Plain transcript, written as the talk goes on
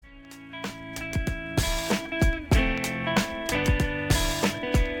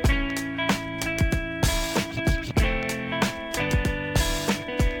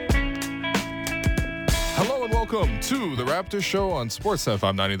to the Raptors show on Sportsnet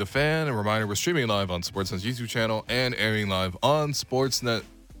 590 The Fan. A reminder, we're streaming live on Sportsnet's YouTube channel and airing live on Sportsnet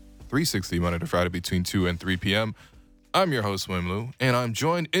 360 Monday to Friday between 2 and 3 p.m. I'm your host, Wim Lou, and I'm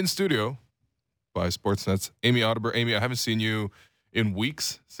joined in studio by Sportsnet's Amy Audibert. Amy, I haven't seen you in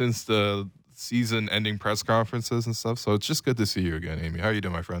weeks since the season-ending press conferences and stuff, so it's just good to see you again, Amy. How are you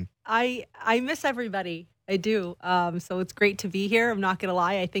doing, my friend? I miss everybody. I do. So it's great to be here. I'm not going to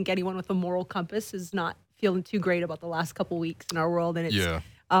lie. I think anyone with a moral compass is not feeling too great about the last couple weeks in our world. And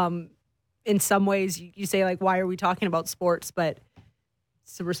it's, in some ways, you say, like, why are we talking about sports? But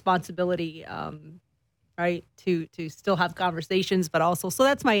it's a responsibility, right, to still have conversations, but also, so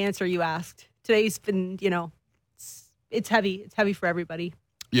that's my answer you asked. Today's been, it's heavy. It's heavy for everybody.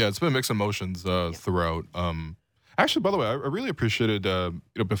 Yeah, it's been mixed emotions throughout. Actually, by the way, I really appreciated,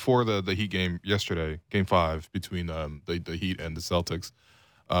 before the Heat game yesterday, Game 5, between the Heat and the Celtics,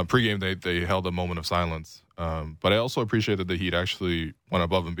 pregame they held a moment of silence. But I also appreciated the Heat actually went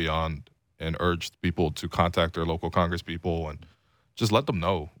above and beyond and urged people to contact their local Congress people and just let them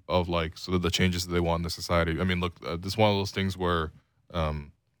know of, like, sort of the changes that they want in the society. I mean, look, this is one of those things where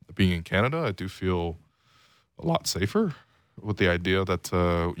being in Canada, I do feel a lot safer with the idea that,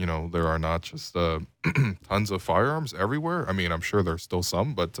 there are not just tons of firearms everywhere. I mean, I'm sure there's still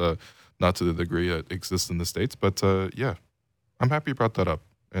some, but not to the degree that exists in the States. But, I'm happy you brought that up.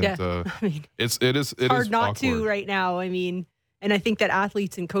 And I mean, it is hard not awkward. to right now. I mean, and I think that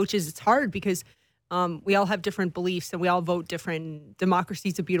athletes and coaches, it's hard because we all have different beliefs and we all vote different. Democracy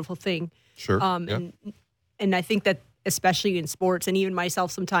is a beautiful thing. Sure. And I think that especially in sports, and even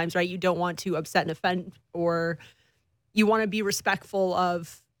myself sometimes, right, you don't want to upset and offend, or you want to be respectful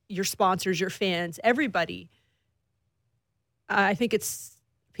of your sponsors, your fans, everybody. I think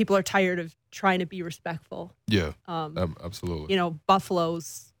people are tired of trying to be respectful. Yeah, absolutely.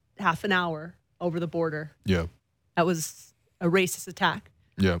 Buffalo's half an hour over the border. Yeah. That was a racist attack.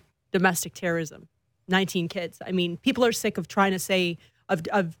 Yeah. Domestic terrorism. 19 kids. I mean, people are sick of trying to say,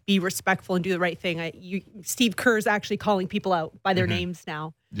 of be respectful and do the right thing. Steve Kerr's actually calling people out by their names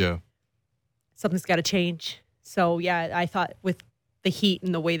now. Yeah. Something's got to change. So, yeah, I thought with the Heat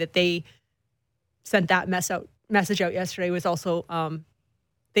and the way that they sent that message out yesterday was also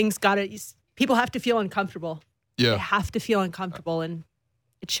people have to feel uncomfortable. Yeah. They have to feel uncomfortable, and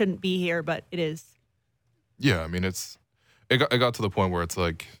it shouldn't be here, but it is. Yeah, I mean, it got to the point where it's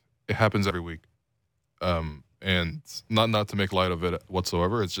like it happens every week. And not to make light of it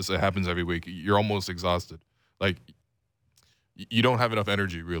whatsoever, it's just it happens every week. You're almost exhausted. Like, you don't have enough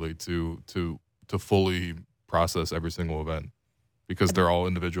energy, really, to fully process every single event because they're all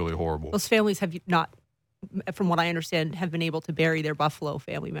individually horrible. Those families have not, from what I understand, have been able to bury their Buffalo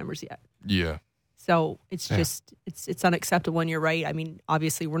family members yet. Yeah. So it's just, it's unacceptable, and you're right. I mean,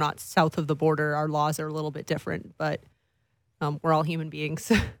 obviously we're not south of the border. Our laws are a little bit different, but we're all human beings.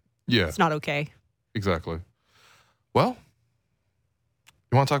 Yeah. It's not okay. Exactly. Well,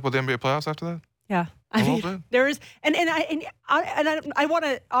 you want to talk about the NBA playoffs after that? Yeah. I mean, there is, and I want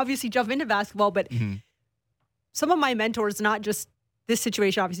to obviously jump into basketball, but some of my mentors, not just this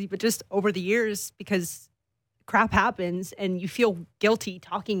situation, obviously, but just over the years, because crap happens and you feel guilty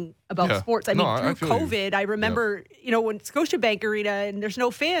talking about sports. I mean, through COVID, I remember, when Scotiabank Arena and there's no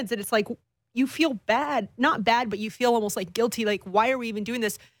fans, and it's like, you feel bad, not bad, but you feel almost like guilty. Like, why are we even doing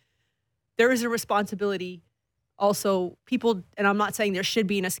this? There is a responsibility. Also, people, and I'm not saying there should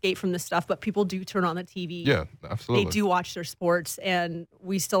be an escape from this stuff, but people do turn on the TV. Yeah, absolutely. They do watch their sports, and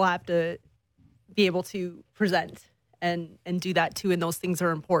we still have to be able to present and do that too. And those things are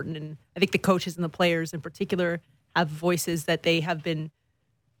important. And I think the coaches and the players in particular have voices that they have been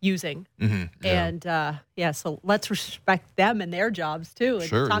using. And so let's respect them and their jobs too, and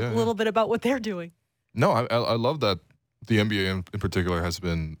talk a little bit about what they're doing. No, I love that the NBA in particular has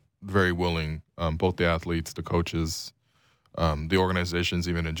been very willing, both the athletes, the coaches, the organizations,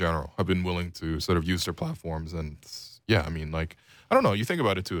 even in general, have been willing to sort of use their platforms. And I mean, like, I don't know, you think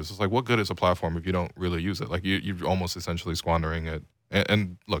about it too. It's just like, what good is a platform if you don't really use it? Like, you're almost essentially squandering it.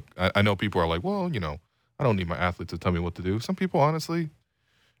 And look, I know people are like, well, I don't need my athlete to tell me what to do. Some people, honestly,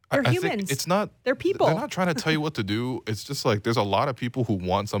 they're humans. Think it's not. They're people. They're not trying to tell you what to do. It's just like there's a lot of people who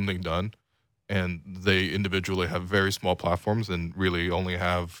want something done, and they individually have very small platforms and really only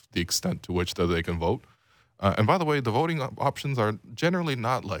have the extent to which that they can vote. And by the way, the voting options are generally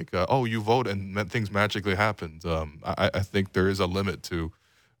not like, you vote and things magically happen. I think there is a limit to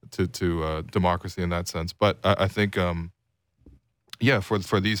democracy in that sense. But I think, for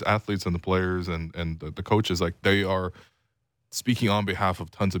these athletes and the players and the coaches, like, they are speaking on behalf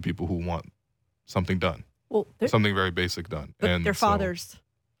of tons of people who want something done. Well, something very basic done. But and their fathers.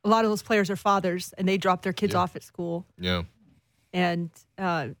 a lot of those players are fathers, and they drop their kids off at school. Yeah. And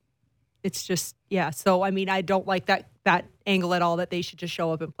it's just, So, I mean, I don't like that angle at all, that they should just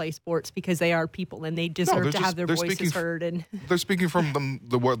show up and play sports, because they are people and they deserve to have their voices heard. And they're speaking from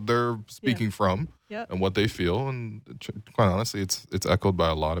what they're speaking from and what they feel. And quite honestly, it's echoed by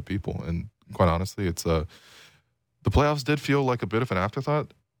a lot of people. And quite honestly, it's the playoffs did feel like a bit of an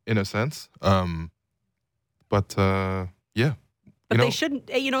afterthought in a sense. But they shouldn't,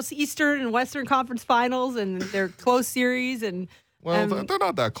 it's Eastern and Western Conference Finals, and they're close series. And well, they're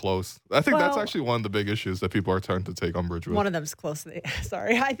not that close. I think that's actually one of the big issues that people are trying to take umbrage with. One of them's close.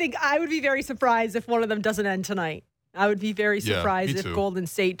 Sorry. I think I would be very surprised if one of them doesn't end tonight. I would be very surprised if Golden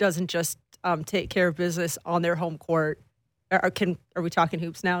State doesn't just take care of business on their home court. Are we talking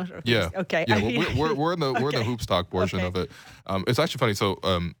hoops now? Yeah. Okay. Yeah, we're in the hoops talk portion of it. It's actually funny. So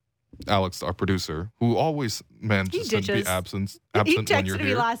Alex, our producer, who always manages to be absent he when you're texted here.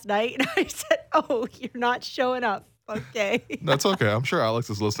 me last night, and I said, "Oh, you're not showing up." Okay. That's okay. I'm sure Alex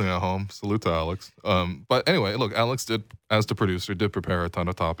is listening at home. Salute to Alex. But anyway, look, Alex did, as the producer, prepare a ton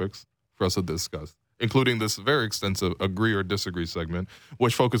of topics for us to discuss, including this very extensive agree or disagree segment,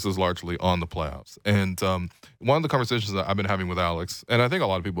 which focuses largely on the playoffs. And one of the conversations that I've been having with Alex, and I think a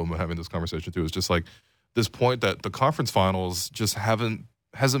lot of people have been having this conversation too, is just like this point that the conference finals just hasn't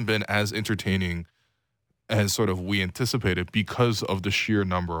been as entertaining as sort of we anticipated because of the sheer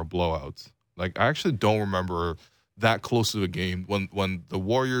number of blowouts. Like, I actually don't remember that close to a game when the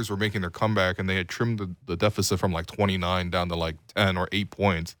Warriors were making their comeback and they had trimmed the deficit from like 29 down to like 10 or 8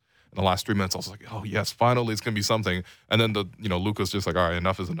 points in the last 3 minutes. I was like, oh yes, finally it's gonna be something. And then Luka's just like, all right,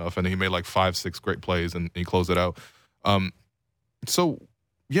 enough is enough, and he made like 5-6 great plays and he closed it out. So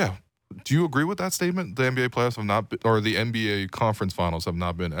yeah, do you agree with that statement? The NBA playoffs have not been, or the NBA conference finals have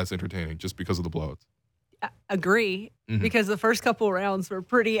not been as entertaining just because of the blowouts? Agree, because the first couple of rounds were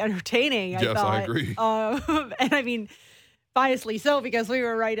pretty entertaining. I thought. I agree. And I mean, biasly so, because we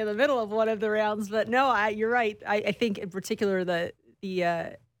were right in the middle of one of the rounds. But no, you're right. I think in particular the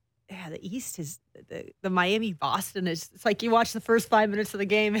East is the Miami Boston is. It's like you watch the first 5 minutes of the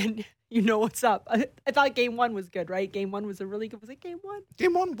game and you know what's up. I thought game one was good, right? Game one was a really good. Was it game one?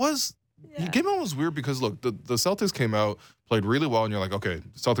 Game one was. Yeah. Game one was weird because, look, the Celtics came out, played really well, and you're like, okay,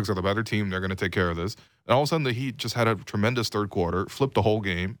 the Celtics are the better team. They're going to take care of this. And all of a sudden, the Heat just had a tremendous third quarter, flipped the whole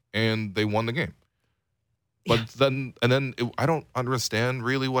game, and they won the game. But then I don't understand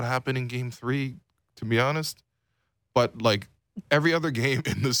really what happened in game three, to be honest. But, like, every other game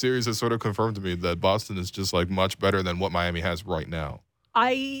in the series has sort of confirmed to me that Boston is just, like, much better than what Miami has right now.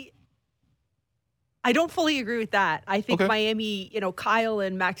 I don't fully agree with that. I think Miami, Kyle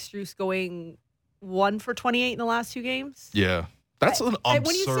and Max Strus going 1 for 28 in the last two games. Yeah. That's an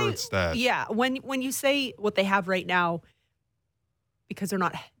absurd stat. Yeah. When you say what they have right now, because they're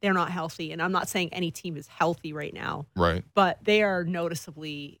not healthy, and I'm not saying any team is healthy right now. Right. But they are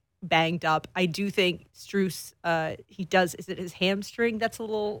noticeably banged up. I do think Strus, is it his hamstring that's a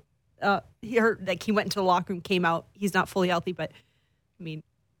little, he hurt, like he went into the locker room, came out. He's not fully healthy, but I mean,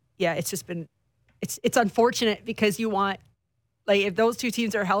 yeah, it's just been, it's unfortunate because you want, like, if those two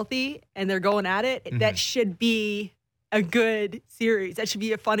teams are healthy and they're going at it, that should be a good series. That should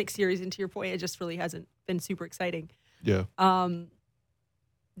be a fun series. And to your point, it just really hasn't been super exciting. Yeah.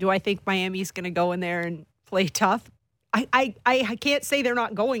 Do I think Miami's going to go in there and play tough? I can't say they're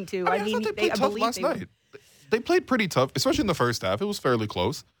not going to. I mean they played tough last night. They played pretty tough, especially in the first half. It was fairly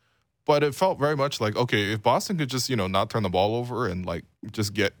close. But it felt very much like, okay, if Boston could just, not turn the ball over and, like,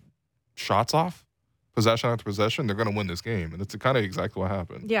 just get shots off, possession after possession, they're going to win this game. And it's kind of exactly what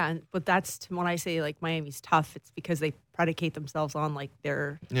happened. Yeah, but that's when I say, like, Miami's tough, it's because they predicate themselves on, like,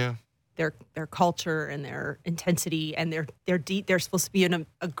 their culture and their intensity, and they're supposed to be in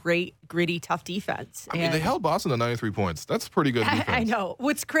a great, gritty, tough defense. I mean, they held Boston to 93 points. That's pretty good defense. I know.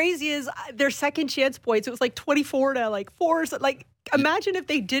 What's crazy is their second chance points, it was like 24 to like 4. So, like, imagine if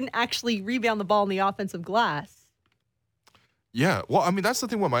they didn't actually rebound the ball in the offensive glass. Yeah. Well, I mean, that's the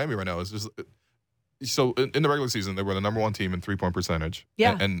thing with Miami right now is just so in the regular season, they were the number one team in 3-point percentage.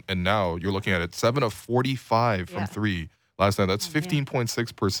 Yeah. And now you're looking at it 7 of 45 from three last night. That's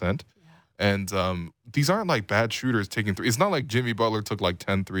 15.6%. And these aren't like bad shooters taking three. It's not like Jimmy Butler took like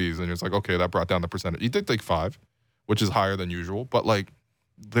 10 threes and it's like, okay, that brought down the percentage. He did take 5, which is higher than usual. But like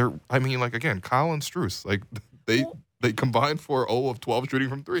again, Kyle and Strus, like they combined for 0 of 12 shooting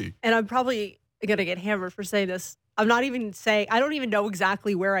from 3. And I'm probably going to get hammered for saying this. I don't even know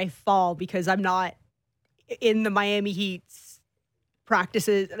exactly where I fall because I'm not in the Miami Heat's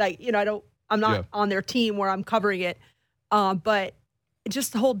practices. Like, I'm not on their team where I'm covering it. But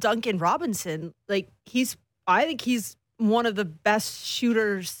just the whole Duncan Robinson, like I think he's one of the best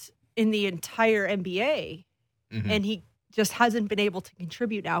shooters in the entire NBA, and he just hasn't been able to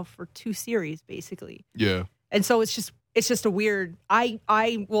contribute now for 2 series, basically. Yeah. And so it's just a weird.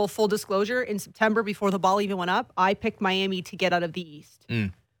 I will, full disclosure, in September before the ball even went up, I picked Miami to get out of the East.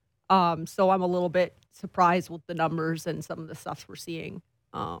 So I'm a little bit surprised with the numbers and some of the stuff we're seeing.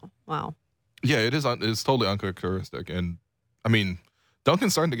 Wow. Yeah, it's totally uncharacteristic. And I mean,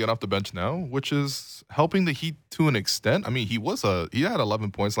 Duncan's starting to get off the bench now, which is helping the Heat to an extent. I mean, he had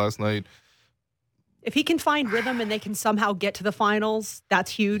 11 points last night. If he can find rhythm and they can somehow get to the finals,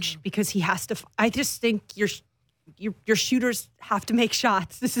 that's huge because he has to. I just think your shooters have to make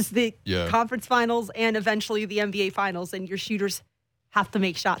shots. This is the conference finals and eventually the NBA finals, and your shooters have to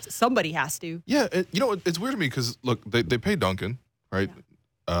make shots. Somebody has to. Yeah, it's weird to me because, look, they paid Duncan, right?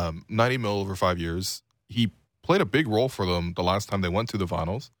 Yeah. $90 million over 5 years. He played a big role for them the last time they went to the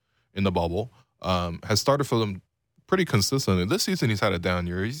finals in the bubble. Has started for them pretty consistently. This season, he's had a down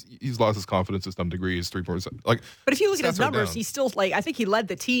year. He's lost his confidence to some degree. His 3-pointers, but if you look at his numbers, he's still I think he led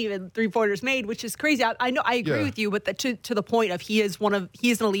the team in 3-pointers made, which is crazy. I know I agree with you, but to the point of he is an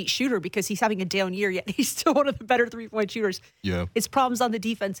elite shooter because he's having a down year, yet he's still one of the better 3-point shooters. Yeah, it's problems on the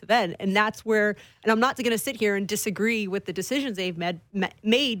defensive end, and that's where. And I'm not going to sit here and disagree with the decisions they've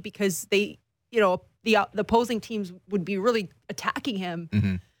made because they, the opposing teams would be really attacking him.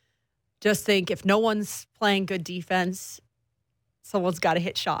 Mm-hmm. Just think, if no one's playing good defense, someone's got to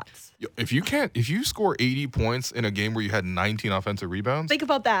hit shots. If you score 80 points in a game where you had 19 offensive rebounds, think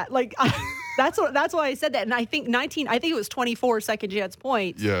about that. Like that's why I said that. And I think it was 24 second chance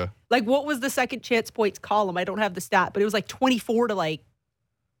points. Yeah. Like, what was the second chance points column? I don't have the stat, but it was like 24 to I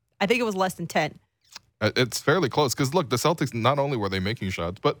think it was less than 10. It's fairly close because, look, the Celtics, not only were they making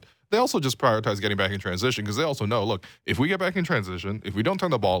shots, but they also just prioritize getting back in transition because they also know, look, if we get back in transition, if we don't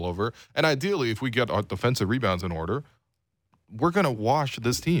turn the ball over, and ideally if we get our defensive rebounds in order, we're going to wash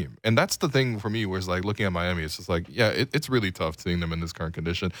this team. And that's the thing for me, where it's like looking at Miami, it's just like, yeah, it's really tough seeing them in this current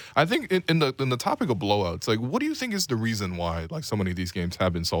condition. I think in the topic of blowouts, like, what do you think is the reason why, like, so many of these games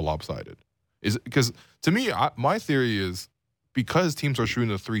have been so lopsided? Is it because, to me, my theory is because teams are shooting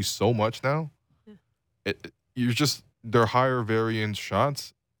the three so much now, they're higher variance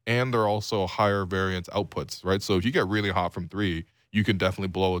shots and they're also higher variance outputs, right? So if you get really hot from three, you can definitely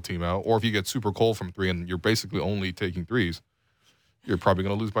blow a team out. Or if you get super cold from three and you're basically only taking threes, you're probably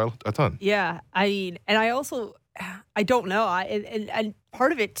going to lose by a ton. Yeah, I mean, and I don't know. And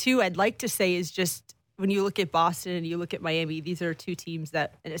part of it too, I'd like to say, is just when you look at Boston and you look at Miami, these are two teams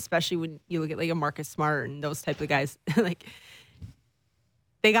that, and especially when you look at like a Marcus Smart and those type of guys, like,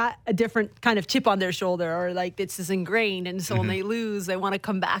 they got a different kind of chip on their shoulder, or like this is ingrained. And so when they lose, they want to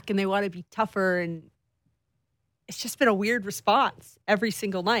come back and they want to be tougher. And it's just been a weird response every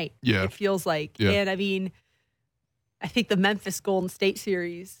single night. Yeah. It feels like. Yeah. And I mean, I think the Memphis Golden State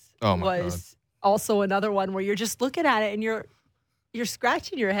series was also another one where you're just looking at it and you're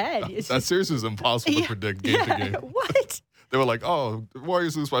scratching your head. That series is impossible to predict game to game. What? They were like, oh, the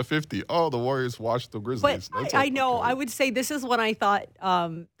Warriors lose by 50. Oh, the Warriors watched the Grizzlies. But I know. Okay. I would say this is when I thought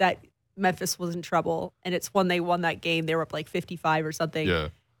that Memphis was in trouble. And it's when they won that game. They were up like 55 or something. Yeah.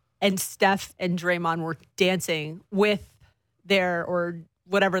 And Steph and Draymond were dancing with or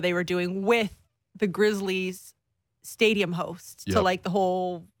whatever they were doing with the Grizzlies stadium hosts. Yep. To like the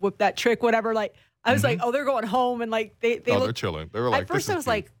whole whip that trick, whatever. Like, I was like, oh, they're going home. And like, they're chilling. They were like, at first I was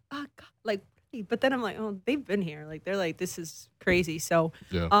like, oh, God, like, but then I'm like, oh, they've been here. Like, they're like, this is crazy. So,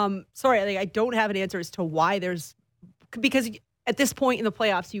 sorry, like, I don't have an answer as to why because at this point in the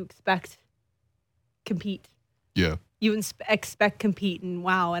playoffs, you expect compete. Yeah. You expect compete, and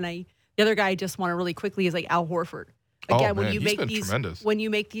wow. And the other guy I just want to really quickly is like Al Horford. Again, when you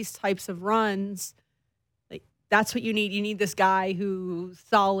make these types of runs, like, that's what you need. You need this guy who's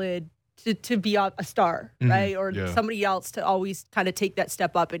solid to be a star, right? Or somebody else to always kind of take that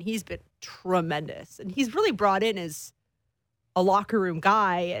step up. And he's been tremendous. And he's really brought in as a locker room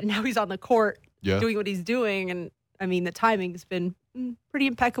guy. And now he's on the court doing what he's doing. And, I mean, the timing's been pretty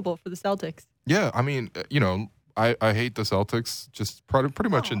impeccable for the Celtics. Yeah, I mean, I hate the Celtics just pretty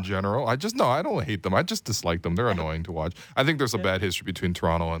much in general. I don't hate them. I just dislike them. They're annoying to watch. I think there's a bad history between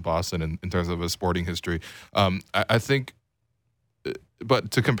Toronto and Boston in terms of a sporting history. I think...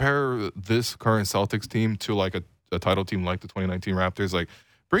 But to compare this current Celtics team to like a title team like the 2019 Raptors, like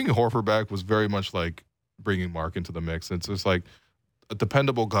bringing Horford back was very much like bringing Mark into the mix. It's just like a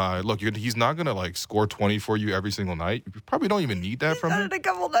dependable guy. Look, he's not going to like score 20 for you every single night. You probably don't even need that from him. In a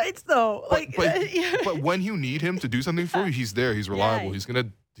couple nights though. But when you need him to do something for you, he's there. He's reliable. Yeah.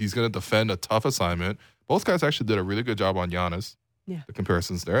 He's gonna defend a tough assignment. Both guys actually did a really good job on Giannis. Yeah. The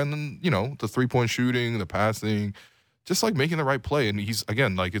comparisons there. And then, the 3-point shooting, the passing. just like making the right play. And he's,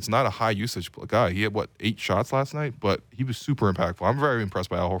 again, like it's not a high usage guy. He had 8 shots last night, but he was super impactful. I'm very impressed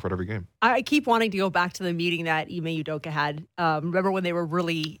by Al Horford every game. I keep wanting to go back to the meeting that Ime Udoka had. Remember when they were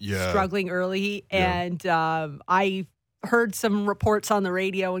really struggling early? Yeah. And I heard some reports on the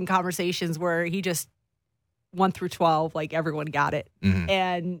radio and conversations where he just 1 through 12, like everyone got it. Mm-hmm.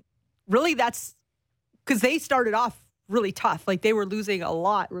 And really that's because they started off really tough. Like they were losing a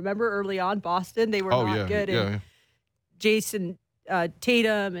lot. Remember early on Boston, they were not good. And Jason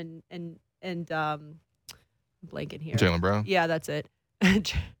Tatum and I'm blanking here. Jaylen Brown. Yeah, that's it.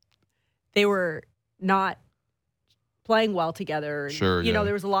 They were not playing well together. And, sure. You know,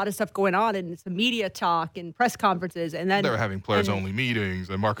 there was a lot of stuff going on and some media talk and press conferences. And then they were having players only meetings.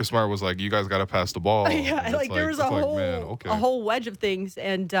 And Marcus Smart was like, you guys got to pass the ball. Yeah, like there was a whole wedge of things.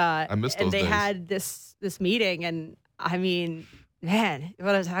 And I missed those days. Had this meeting. And I mean, man,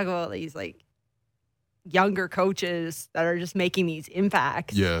 what I was talking about these like younger coaches that are just making these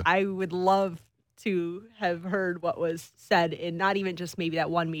impacts. Yeah. I would love to have heard what was said in not even just maybe that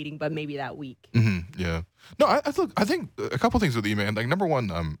one meeting, but maybe that week. Mm-hmm. Yeah. No, I think a couple things with Ime. Like number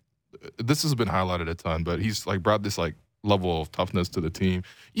one, this has been highlighted a ton, but he's like brought this like level of toughness to the team.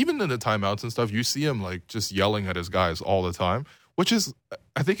 Even in the timeouts and stuff, you see him like just yelling at his guys all the time, which is,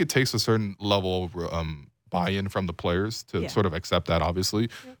 I think it takes a certain level of buy-in from the players to sort of accept that, obviously,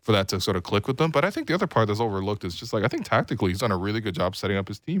 for that to sort of click with them. But I think the other part that's overlooked is just like, I think tactically he's done a really good job setting up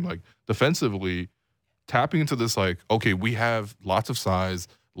his team. Like defensively, tapping into this like, okay, we have lots of size,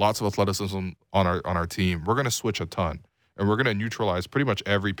 lots of athleticism on our team. We're going to switch a ton, and we're going to neutralize pretty much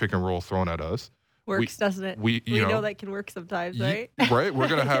every pick and roll thrown at us. Works, doesn't it? We know that can work sometimes, right? Right. We're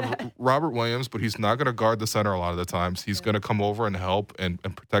going to have Robert Williams, but he's not going to guard the center a lot of the times. He's going to come over and help and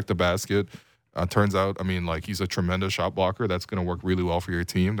protect the basket. Turns out, I mean, like he's a tremendous shot blocker. That's going to work really well for your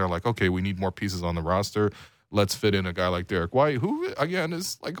team. They're like, okay, we need more pieces on the roster. Let's fit in a guy like Derek White, who, again,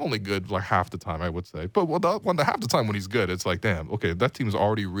 is like only good like half the time, I would say. But half the time when he's good, it's like, damn, okay, that team's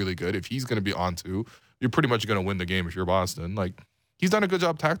already really good. If he's going to be on two, you're pretty much going to win the game if you're Boston. Like, he's done a good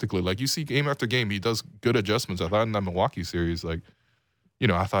job tactically. Like, you see game after game, he does good adjustments. I thought in that Milwaukee series, like, you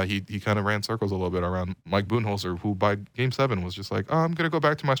know, I thought he kind of ran circles a little bit around Mike Budenholzer, who by Game 7 was just like, oh, I'm going to go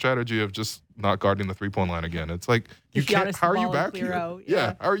back to my strategy of just not guarding the three-point line again. It's like, you can't. How are you back here?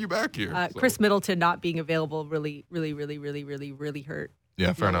 Yeah, how are you back here? Chris Middleton not being available really hurt.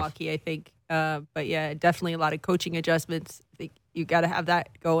 Yeah, fair Milwaukee, enough. I think. But yeah, definitely a lot of coaching adjustments. I think you got to have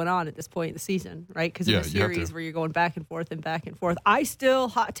that going on at this point in the season, right? Because in a series where you're going back and forth, I still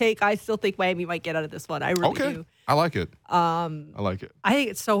think Miami might get out of this one. I really do. I like it. I like it. I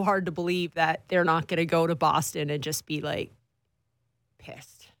think it's so hard to believe that they're not going to go to Boston and just be like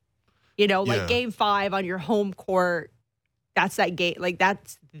pissed. You know, like Game 5 on your home court. That's that game. Like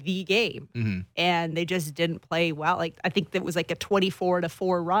that's the game, and they just didn't play well. Like I think that was like a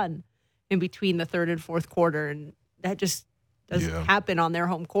 24-4 run in between the third and fourth quarter, and that just doesn't happen on their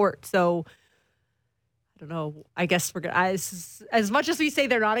home court. So I don't know. I guess we're gonna as much as we say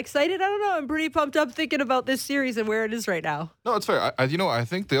they're not excited. I don't know. I'm pretty pumped up thinking about this series and where it is right now. No, it's fair. I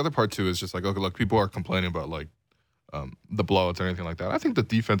think the other part too is just like, okay, look, people are complaining about like the blowouts or anything like that. I think the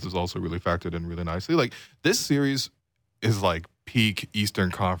defense is also really factored in really nicely. Like this series is like peak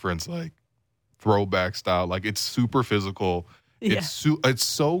Eastern Conference, like throwback style. Like it's super physical. It's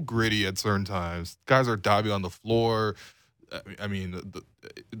so gritty at certain times. Guys are diving on the floor. I mean,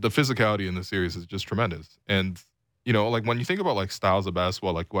 the physicality in the series is just tremendous. And, you know, like when you think about like styles of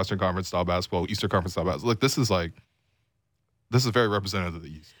basketball, like Western Conference style basketball, Eastern Conference style basketball, like this is very representative of the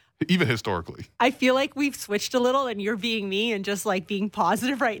East, even historically. I feel like we've switched a little and you're being me and just like being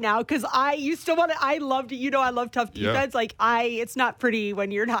positive right now. Cause I loved it. You know, I love tough defense. Like it's not pretty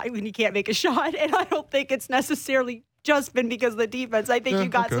when you can't make a shot. And I don't think it's necessarily just been because of the defense. I think you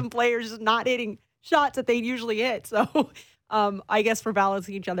got some players not hitting shots that they usually hit. So, I guess for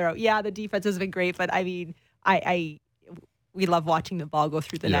balancing each other out. Yeah, the defense has been great, but I mean, we love watching the ball go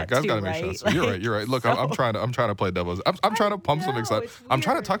through the net guys too, gotta right? Make shots. You're right. Look, I'm trying to play devil's. I'm trying to pump some excitement. I'm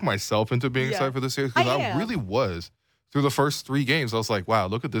trying to talk myself into being excited for this series because I really was. Through the first 3 games, I was like, wow,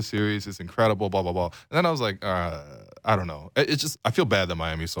 look at this series. It's incredible, blah, blah, blah. And then I was like, I don't know. It's just, I feel bad that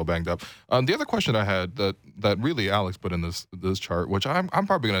Miami's so banged up. The other question I had that really Alex put in this chart, which I'm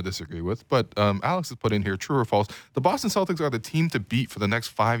probably going to disagree with, but Alex has put in here, true or false, the Boston Celtics are the team to beat for the next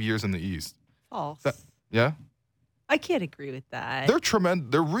 5 years in the East. False. Yeah? I can't agree with that. They're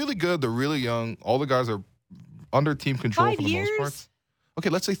tremendous. They're really good. They're really young. All the guys are under team control 5 for the years? most part. Okay,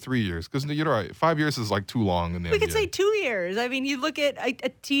 let's say 3 years, because you're right. 5 years is like too long in the NBA. We could say 2 years. I mean, you look at a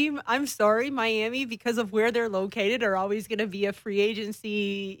team, I'm sorry, Miami, because of where they're located, are always going to be a free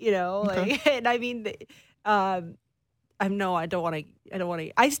agency, you know. Okay. And I mean, I don't want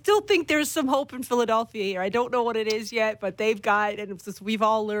to. I still think there's some hope in Philadelphia here. I don't know what it is yet, but they've got, and it's just, we've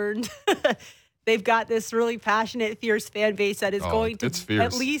all learned, they've got this really passionate, fierce fan base that is going to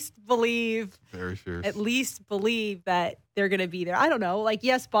at least believe, very fierce, at least believe that they're going to be there. I don't know. Like,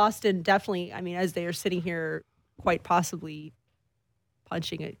 yes, Boston definitely. I mean, as they are sitting here, quite possibly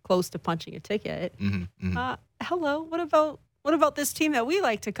close to punching a ticket. Hello, what about this team that we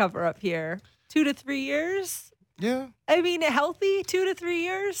like to cover up here? 2 to 3 years. Yeah. I mean, healthy 2 to 3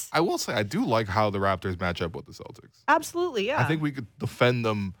 years. I will say I do like how the Raptors match up with the Celtics. Absolutely, yeah. I think we could defend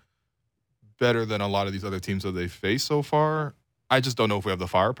them better than a lot of these other teams that they've faced so far. I just don't know if we have the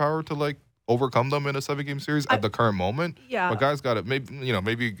firepower to like overcome them in a 7-game series at the current moment. Yeah. But guys got it.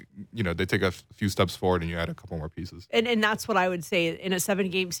 Maybe they take a few steps forward and you add a couple more pieces. And that's what I would say in a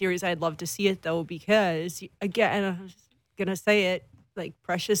 7-game series. I'd love to see it though, because again, I'm just gonna say it, like,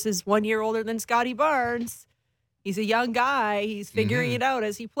 Precious is 1 year older than Scotty Barnes. He's a young guy. He's figuring it out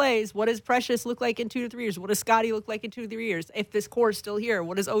as he plays. What does Precious look like in 2 to 3 years? What does Scotty look like in 2 to 3 years? If this core is still here,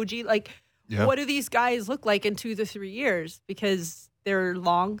 what does OG like? Yeah. What do these guys look like in 2 to 3 years? Because they're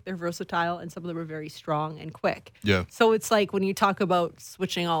long, they're versatile, and some of them are very strong and quick. Yeah. So it's like when you talk about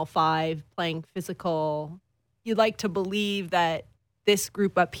switching all 5, playing physical, you like to believe that this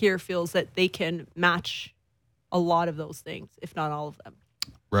group up here feels that they can match a lot of those things, if not all of them.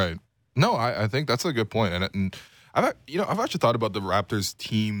 Right. No, I think that's a good point. And I've actually thought about the Raptors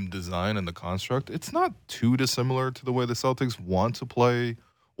team design and the construct. It's not too dissimilar to the way the Celtics want to play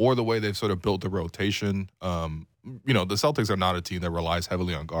or the way they've sort of built the rotation. The Celtics are not a team that relies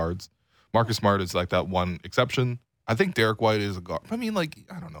heavily on guards. Marcus Smart is like that one exception. I think Derek White is a guard. I mean, like,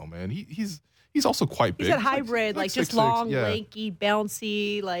 I don't know, man. He's also quite big. He's a hybrid, like just 6'6", long, lanky,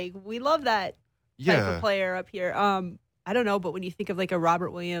 bouncy. Like, we love that type of player up here. I don't know, but when you think of like a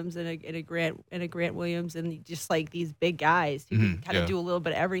Robert Williams and a Grant Williams and just like these big guys who can kind of do a little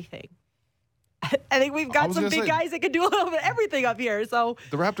bit of everything. I think we've got some big guys that can do a little bit of everything up here. So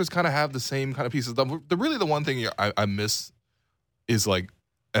the Raptors kind of have the same kind of pieces. The one thing I miss is like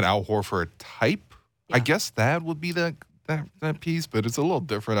an Al Horford type. Yeah. I guess that would be that piece, but it's a little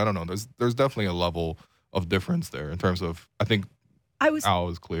different. I don't know. There's definitely a level of difference there in terms of, I think, Al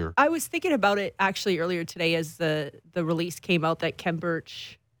is clear. I was thinking about it actually earlier today as the release came out that Khem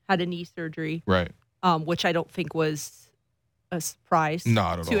Birch had a knee surgery, right? Which I don't think was a surprise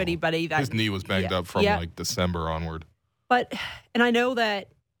to anybody. That his knee was banged up from like December onward. But and I know that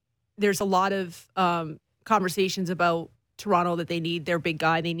there's a lot of conversations about Toronto that they need their big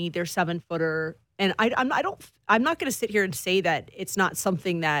guy, they need their 7-footer, and I'm not going to sit here and say that it's not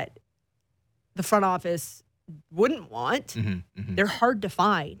something that the front office wouldn't want. They're hard to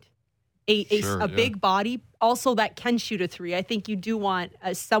find. A big body also that can shoot a 3. I think you do want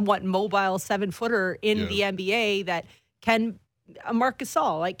a somewhat mobile 7-footer in the NBA that can Marc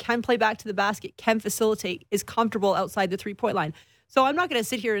Gasol, like, can play back to the basket, can facilitate, is comfortable outside the 3-point line. So I'm not going to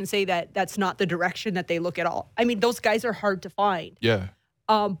sit here and say that that's not the direction that they look at all. I mean, those guys are hard to find. Yeah.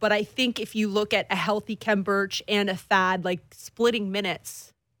 But I think if you look at a healthy Khem Birch and a Thad, like, splitting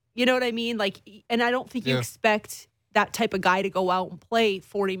minutes, you know what I mean? Like, and I don't think you expect that type of guy to go out and play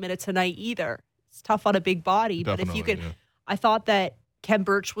 40 minutes a night either. It's tough on a big body. Definitely, but if you could, I thought that Khem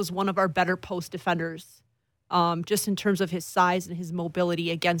Birch was one of our better post defenders, just in terms of his size and his mobility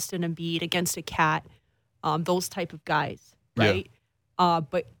against an Embiid, against a Cat, those type of guys, right?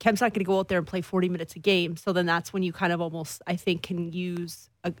 But Kem's not going to go out there and play 40 minutes a game. So then that's when you kind of almost, I think, can use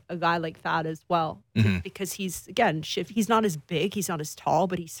a guy like that as well. Because he's, again, he's not as big, he's not as tall,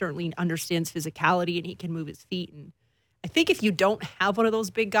 but he certainly understands physicality and he can move his feet. And I think if you don't have one of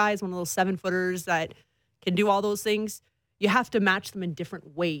those big guys, one of those 7-footers that can do all those things, you have to match them in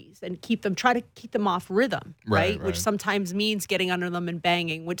different ways and try to keep them off rhythm, right? Which sometimes means getting under them and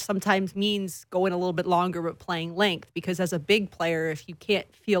banging, which sometimes means going a little bit longer but playing length. Because as a big player, if you can't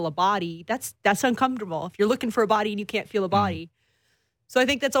feel a body, that's uncomfortable. If you're looking for a body and you can't feel a body. So I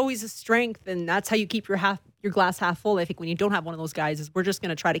think that's always a strength, and that's how you keep your glass half full. I think when you don't have one of those guys, is we're just going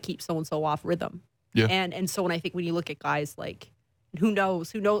to try to keep so-and-so off rhythm. Yeah. And so when I think when you look at guys like, who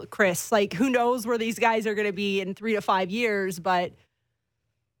knows, Chris, like, who knows where these guys are going to be in 3 to 5 years, but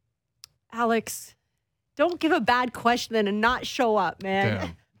Alex, don't give a bad question and not show up,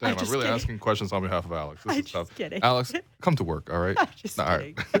 man. Damn, I'm really asking questions on behalf of Alex. This I'm is just tough. kidding. Alex, come to work, all right? I'm just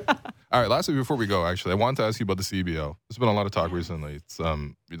kidding. All right, lastly, before we go, actually, I wanted to ask you about the CBO. There's been a lot of talk recently. This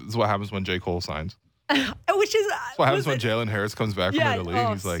is what happens when J. Cole signs. Which is what happens when Jalen Harris comes back from Italy.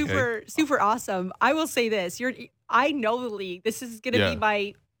 He's like, super awesome. I will say this: I know the league. This is going to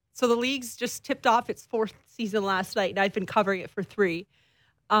be so the league's just tipped off its 4th season last night, and I've been covering it for 3.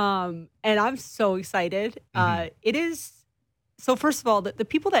 And I'm so excited. It is. So first of all, the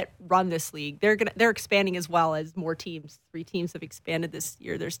people that run this league, they're expanding as well as more teams. 3 teams have expanded this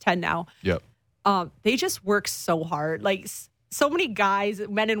year. There's 10 now. Yep. They just work so hard. Like so many guys,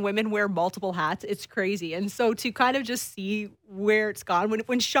 men and women, wear multiple hats. It's crazy. And so to kind of just see where it's gone,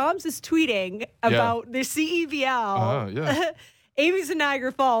 when Shams is tweeting about the CEVL, Amy's in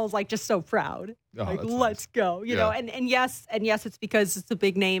Niagara Falls, like just so proud. Like, let's go. You know, and yes, it's because it's a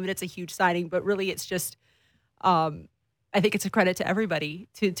big name and it's a huge signing, but really it's just I think it's a credit to everybody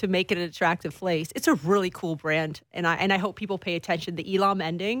to make it an attractive place. It's a really cool brand, and I hope people pay attention. The Elam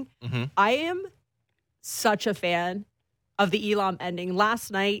ending, I am such a fan of the Elam ending. Last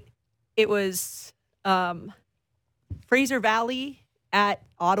night, it was Fraser Valley at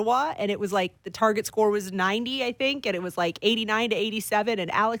Ottawa, and it was like the target score was 90, I think, and it was like 89-87, and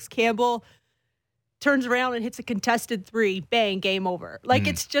Alex Campbell turns around and hits a contested 3, bang, game over. Like,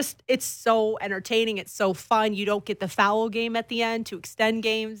 it's so entertaining. It's so fun. You don't get the foul game at the end to extend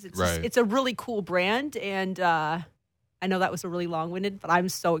games. It's a really cool brand. And I know that was a really long-winded, but I'm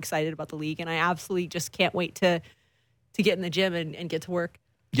so excited about the league. And I absolutely just can't wait to get in the gym and get to work.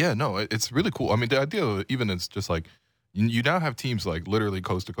 Yeah, no, it's really cool. I mean, the idea of it even is just like, you now have teams like literally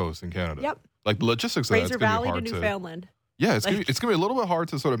coast to coast in Canada. Yep. Like the logistics of that, it's going to be hard to... Fraser Valley to Newfoundland. Yeah, it's gonna be a little bit hard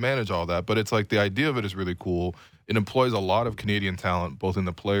to sort of manage all that, but it's like the idea of it is really cool. It employs a lot of Canadian talent, both in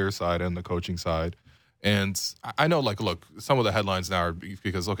the player side and the coaching side. And I know, like, look, some of the headlines now are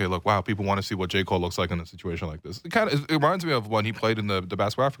because, okay, look, wow, people want to see what J. Cole looks like in a situation like this. It reminds me of when he played in the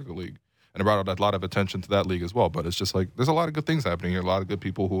Basketball Africa League, and it brought a lot of attention to that league as well. But it's just like there's a lot of good things happening here, a lot of good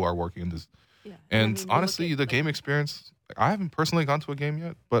people who are working in this. Yeah. And honestly, the game experience. I haven't personally gone to a game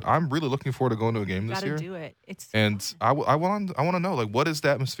yet, but I'm really looking forward to going to a game this year. Gotta do it. It's fun. I want to know, like, what is the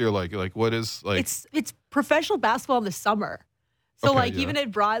atmosphere like? Like, what is like? It's professional basketball in the summer. So even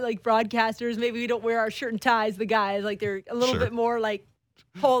at broadcasters, maybe we don't wear our shirt and ties. The guys like they're a little bit more like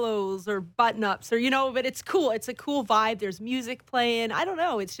polos or button ups or but it's cool. It's a cool vibe. There's music playing. I don't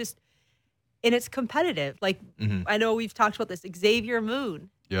know. It's just and it's competitive. Like I know we've talked about this. Xavier Moon.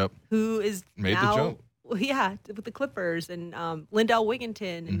 Yep. Who is made now, the jump. Yeah, with the Clippers and Lindell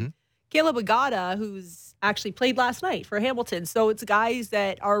Wigginton and Caleb Agata, who's actually played last night for Hamilton. So it's guys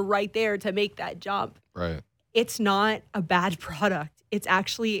that are right there to make that jump. Right. It's not a bad product. It's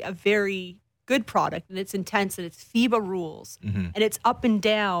actually a very good product, and it's intense, and it's FIBA rules, and it's up and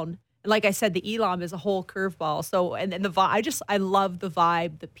down. And like I said, the Elam is a whole curveball. So and the vibe, I love the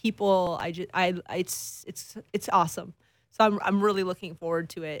vibe, the people. It's awesome. So I'm really looking forward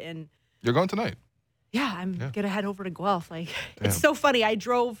to it. And you're going tonight. Yeah, I'm going to head over to Guelph. Like, it's so funny. I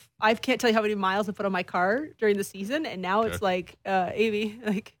can't tell you how many miles I put on my car during the season. And now it's like, Amy,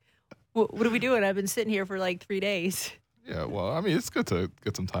 like, what are we doing? I've been sitting here for like 3 days. Yeah, well, I mean, it's good to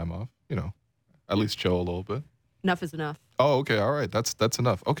get some time off, at least chill a little bit. Enough is enough. Oh, okay. All right. That's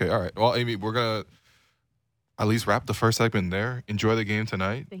enough. Okay. All right. Well, Amy, we're going to at least wrap the first segment there. Enjoy the game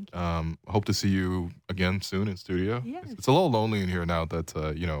tonight. Thank you. Hope to see you again soon in studio. Yes. It's a little lonely in here now that,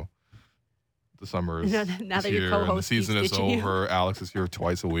 the summer is, now that here and the season is over. Alex is here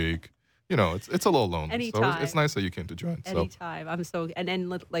twice a week. It's a little lonely. Anytime. So it's nice that you came to join. Anytime. I'm so and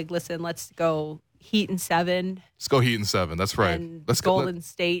then listen, let's go Heat in 7. Let's go Heat in 7. That's right. And let's Golden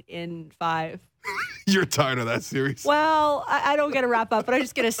State in 5. You're tired of that series? Well, I don't get to wrap up, but I'm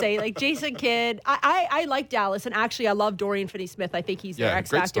just going to say, like, Jason Kidd, I like Dallas, and actually I love Dorian Finney-Smith. I think he's their X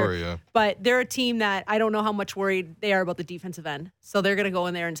factor. Story, yeah. But they're a team that I don't know how much worried they are about the defensive end. So they're going to go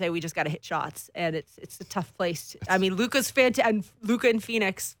in there and say, we just got to hit shots, and it's a tough place. I mean, Luka's and Luka in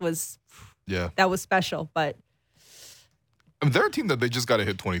Phoenix was, that was special, but. I mean, they're a team that they just got to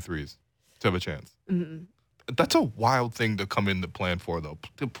hit 23s to have a chance. Mm-hmm. That's a wild thing to come in to plan for, though.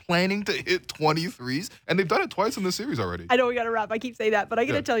 Planning to hit 23s, and they've done it twice in this series already. I know we got to wrap. I keep saying that, but I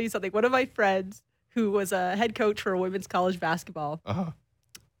got to tell you something. One of my friends, who was a head coach for women's college basketball,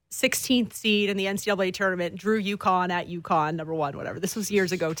 16th seed in the NCAA tournament, drew UConn at UConn, number 1, whatever. This was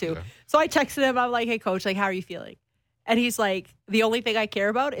years ago, too. Yeah. So I texted him. I'm like, hey, coach, like, how are you feeling? And he's like, the only thing I care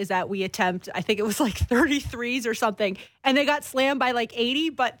about is that we attempt, I think it was like 33s or something. And they got slammed by like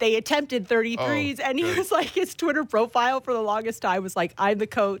 80, but they attempted 33s. And he was like, his Twitter profile for the longest time was like, I'm the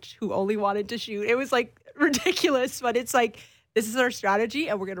coach who only wanted to shoot. It was like ridiculous, but it's like, this is our strategy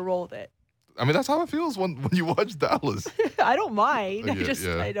and we're going to roll with it. I mean, that's how it feels when you watch Dallas. I don't mind.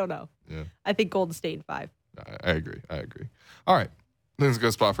 I don't know. Yeah. I think Golden State in 5. I agree. All right. This is a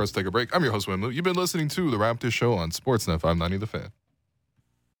good spot for us to take a break. I'm your host, Wim Lu. You've been listening to The Raptors Show on Sportsnet 590 The Fan.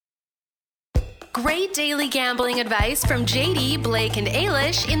 Great daily gambling advice from JD, Blake, and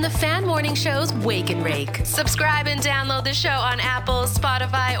Ailish in the Fan Morning Show's Wake and Rake. Subscribe and download the show on Apple,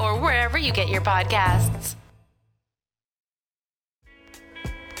 Spotify, or wherever you get your podcasts.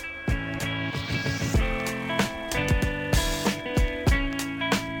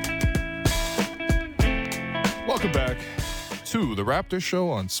 Welcome back to the Raptors Show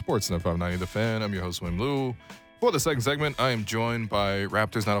on Sportsnet 590 The Fan. I'm your host, Wim Liu. For the second segment, I am joined by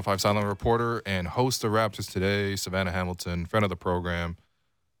Raptors 905 sideline reporter and host of Raptors Today, Savannah Hamilton, friend of the program.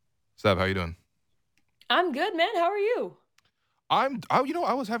 Sav, how you doing? I'm good, man. How are you? I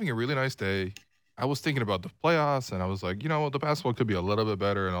was having a really nice day. I was thinking about the playoffs, and I was like, the basketball could be a little bit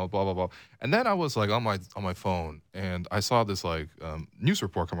better, and all blah blah blah. And then I was like on my phone, and I saw this news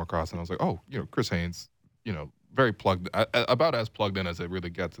report come across, and I was like, Chris Haynes, very about as plugged in as it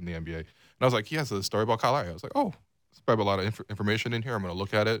really gets in the NBA. And I was like, he has a story about Kyle Lowry. I was like, there's probably a lot of information in here. I'm going to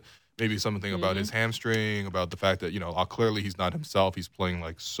look at it. Maybe something about his hamstring, about the fact that, clearly he's not himself. He's playing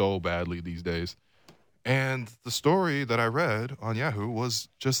so badly these days. And the story that I read on Yahoo was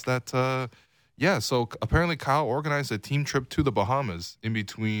just that, so apparently Kyle organized a team trip to the Bahamas in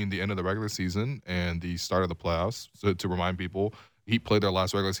between the end of the regular season and the start of the playoffs. So to remind people, he played their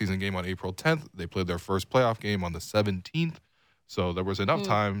last regular season game on April 10th. They played their first playoff game on the 17th. So there was enough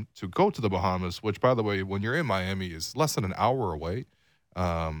time to go to the Bahamas, which, by the way, when you're in Miami, is less than an hour away.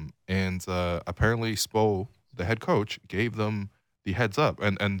 And apparently Spo, the head coach, gave them the heads up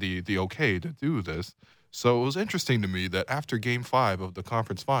and the okay to do this. So it was interesting to me that after Game 5 of the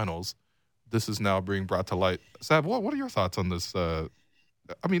conference finals, this is now being brought to light. Sav, what are your thoughts on this?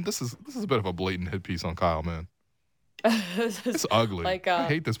 This is a bit of a blatant hit piece on Kyle, man. It's ugly. I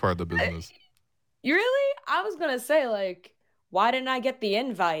hate this part of the business. You really? I was gonna say, why didn't I get the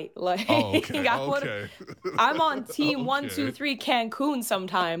invite? Okay. I'm on team 1, 2, 3 Cancun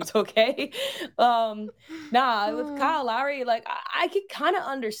sometimes. Okay. With Kyle Lowry, I could kind of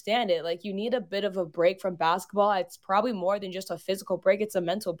understand it. You need a bit of a break from basketball. It's probably more than just a physical break. It's a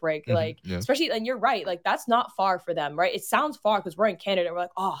mental break. Especially, and you're right. That's not far for them, right? It sounds far because we're in Canada. We're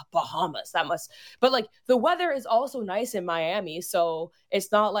Bahamas. That must. But the weather is also nice in Miami, so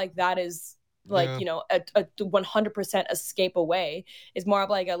it's not like that is. A 100% escape away. Is more of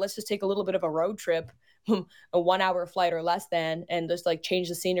let's just take a little bit of a road trip, a 1 hour flight or less than, and just change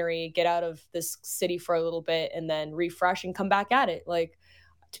the scenery, get out of this city for a little bit, and then refresh and come back at it.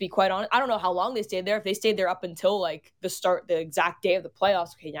 To be quite honest, I don't know how long they stayed there. If they stayed there up until the exact day of the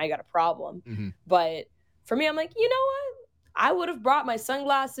playoffs, okay, now you got a problem. Mm-hmm. But for me, I'm you know what? I would have brought my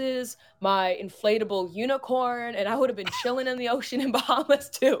sunglasses, my inflatable unicorn, and I would have been chilling in the ocean in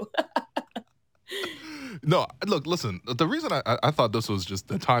Bahamas too. No, look, listen, the reason I thought this was just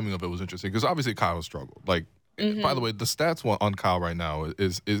the timing of it was interesting because obviously Kyle struggled. By the way, the stats on Kyle right now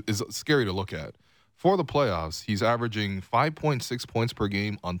is scary to look at. For the playoffs, he's averaging 5.6 points per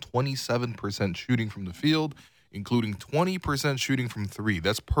game on 27% shooting from the field, including 20% shooting from three.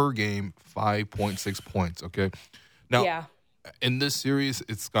 That's per game, 5.6 points, okay? Now, in this series,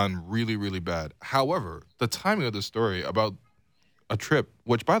 it's gone really, really bad. However, the timing of the story about a trip,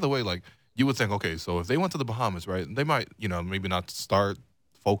 which, by the way, you would think, okay, so if they went to the Bahamas, right, they might, maybe not start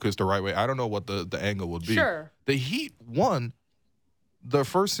focused the right way. I don't know what the angle would be. Sure. The Heat won the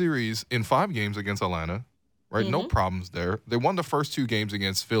first series in 5 games against Atlanta, right? No problems there. They won the first 2 games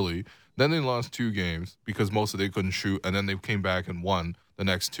against Philly. Then they lost 2 games because most of they couldn't shoot, and then they came back and won the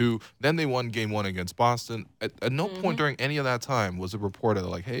next 2. Then they won Game 1 against Boston. At no point during any of that time was it reported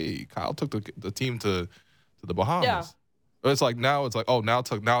hey, Kyle took the team to the Bahamas. Yeah. It's now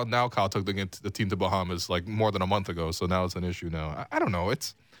Kyle took the team to Bahamas more than a month ago, so now it's an issue now. I don't know.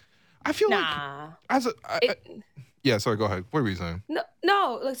 I feel sorry, go ahead. What were you saying?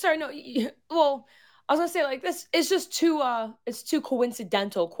 No, sorry, no. Well, I was gonna say this. It's just it's too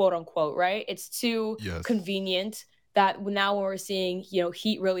coincidental, quote unquote, right? It's too convenient that now when we're seeing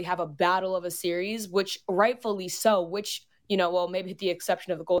Heat really have a battle of a series, which rightfully so. Which maybe with the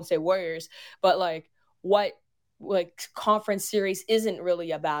exception of the Golden State Warriors, but what. Conference series isn't really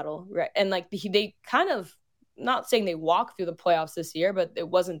a battle, right? And they kind of, not saying they walked through the playoffs this year, but it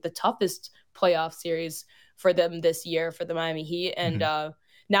wasn't the toughest playoff series for them this year for the Miami Heat. And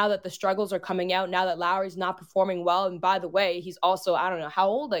now that the struggles are coming out, now that Lowry's not performing well, and by the way, he's also, I don't know how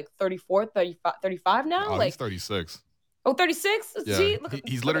old, 34, 35 now? Oh, he's 36. Oh, 36? Yeah. See,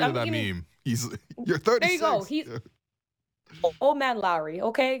 he's literally that meme. You're 36. There you go. He's old man Lowry,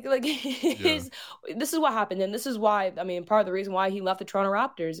 okay? This is what happened, and this is why, part of the reason why he left the Toronto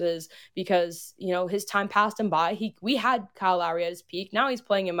Raptors is because, his time passed him by. We had Kyle Lowry at his peak. Now he's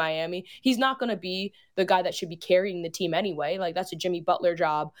playing in Miami. He's not going to be the guy that should be carrying the team anyway. That's a Jimmy Butler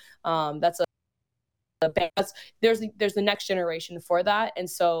job. That's a there's the next generation for that. And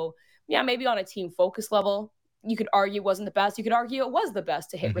so, yeah, maybe on a team focus level, you could argue it wasn't the best. You could argue it was the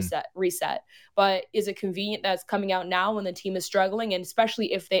best to hit reset. But is it convenient that's coming out now when the team is struggling? And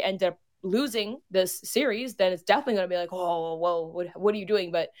especially if they end up losing this series, then it's definitely going to be like, oh, well, what are you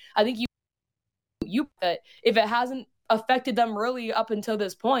doing? But I think that if it hasn't affected them really up until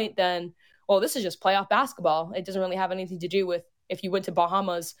this point, then, well, this is just playoff basketball. It doesn't really have anything to do with if you went to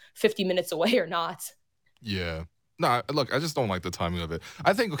Bahamas 50 minutes away or not. Yeah. No, look, I just don't like the timing of it.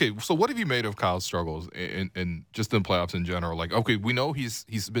 I think, okay, so what have you made of Kyle's struggles in just in playoffs in general? Like, okay, we know he's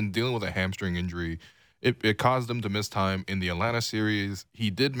been dealing with a hamstring injury. It caused him to miss time in the Atlanta series.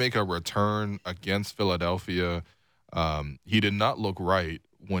 He did make a return against Philadelphia. He did not look right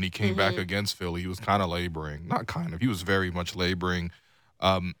when he came back against Philly. He was kind of laboring. Not kind of. He was very much laboring.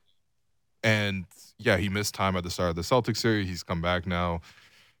 And, yeah, he missed time at the start of the Celtics series. He's come back now.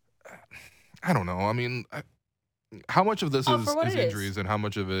 I don't know. I mean, how much of this is injuries and how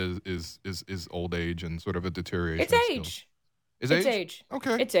much of it is old age and sort of a deterioration? It's age. It's age.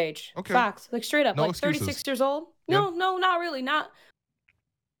 Okay. It's age. Okay. Facts. Like straight up. No like excuses. 36 years old? No, not really. Not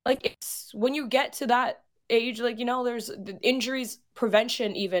like it's when you get to that age, like, there's the injuries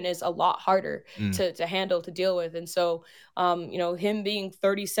prevention even is a lot harder to handle, to deal with. And so, him being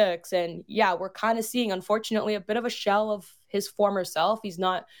 36 and yeah, we're kind of seeing, unfortunately, a bit of a shell of his former self. He's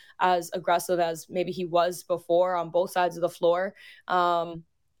not as aggressive as maybe he was before on both sides of the floor.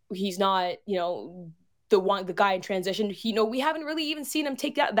 He's not, the guy in transition. We haven't really even seen him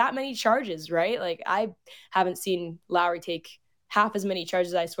take that many charges, right? Like I haven't seen Lowry take half as many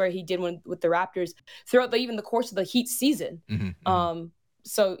charges, I swear he did with the Raptors throughout even the course of the Heat season.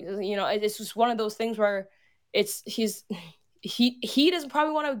 So, it's just one of those things where he doesn't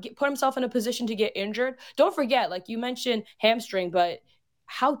probably want to put himself in a position to get injured. Don't forget, like you mentioned hamstring, but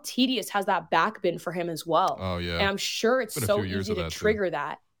how tedious has that back been for him as well? Oh, yeah. And I'm sure it's so easy to trigger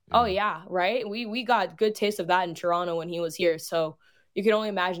that. Yeah. Oh, yeah, right? We got good taste of that in Toronto when he was here. So you can only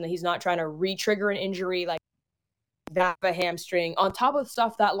imagine that he's not trying to re-trigger an injury like that, a hamstring, on top of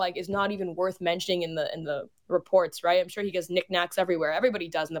stuff that like is not even worth mentioning in the reports, right? I'm sure he gets knickknacks everywhere. Everybody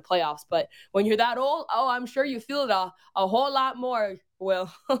does in the playoffs. But when you're that old, I'm sure you feel it a whole lot more, Will.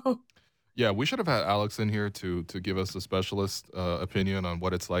 Yeah, we should have had Alex in here to give us a specialist opinion on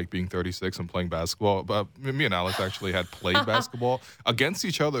what it's like being 36 and playing basketball. But me and Alex actually had played basketball against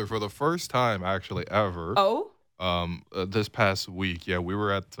each other for the first time actually ever. Oh? This past week. Yeah, we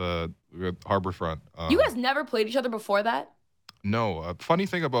were at Harborfront. You guys never played each other before that? No. Funny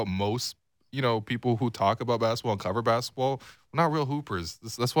thing about most, people who talk about basketball and cover basketball, we're not real hoopers.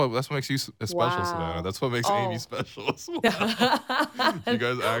 That's what makes you special, wow. Savannah. That's what makes Amy special as well. You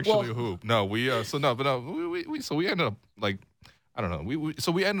guys actually hoop. No, we ended up like, I don't know.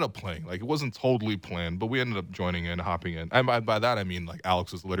 We ended up playing. Like, it wasn't totally planned, but we ended up joining in, hopping in. And by that I mean like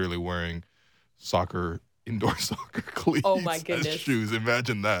Alex was literally wearing indoor soccer cleats as shoes.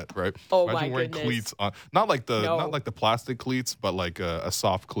 Imagine that, right? Imagine wearing cleats on, not like the plastic cleats, but like a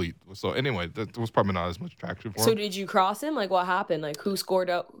soft cleat. So anyway, that was probably not as much attraction for him. So did you cross him? Like what happened? Like who scored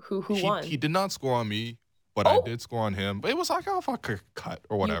out? Who won? He did not score on me, but I did score on him. But it was like, if I could cut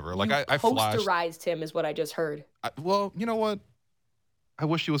or whatever. I posterized him is what I just heard. Well, you know what? I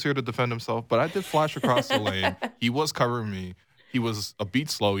wish he was here to defend himself, but I did flash across the lane. He was covering me. He was a beat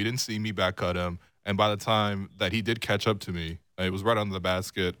slow. He didn't see me back cut him. And by the time that he did catch up to me, it was right under the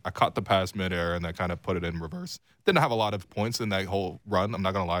basket. I caught the pass midair, and I kind of put it in reverse. Didn't have a lot of points in that whole run. I'm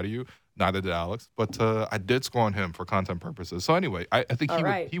not going to lie to you. Neither did Alex. But I did score on him for content purposes. So anyway, I think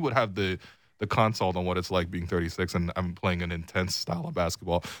he would have the consult on what it's like being 36, and I'm playing an intense style of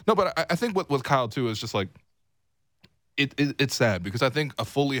basketball. No, but I think with Kyle, too, is just like, it's sad because I think a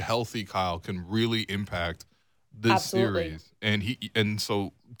fully healthy Kyle can really impact this series. And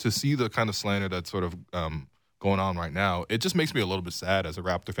so to see the kind of slander that's sort of going on right now, it just makes me a little bit sad as a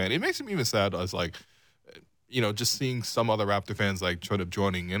Raptor fan. It makes me even sad as like, just seeing some other Raptor fans like sort of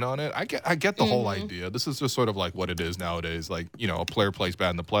joining in on it. I get the whole idea. This is just sort of like what it is nowadays. Like, a player plays bad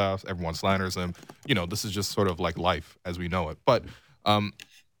in the playoffs, everyone slanders him. This is just sort of like life as we know it. But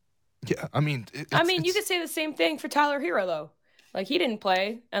yeah, I mean, you could say the same thing for Tyler Hero though. Like, he didn't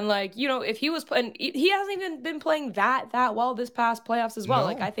play. And, like, if he was playing, he hasn't even been playing that well this past playoffs as well. No.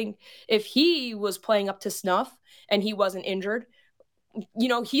 Like, I think if he was playing up to snuff and he wasn't injured,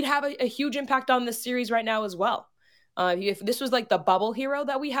 he'd have a huge impact on this series right now as well. If this was, like, the bubble Hero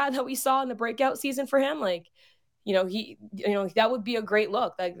that we saw in the breakout season for him, like, that would be a great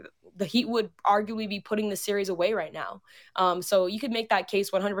look. Like, the Heat would arguably be putting the series away right now. So you could make that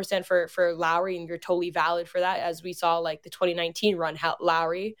case 100% for Lowry, and you're totally valid for that, as we saw like the 2019 run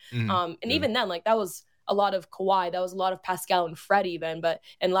Lowry. And even then, like that was a lot of Kawhi. That was a lot of Pascal and Fred even.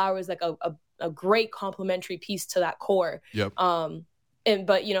 And Lowry was like a great complementary piece to that core. Yep.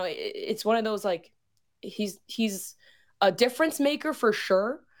 But it's one of those, like, he's a difference maker for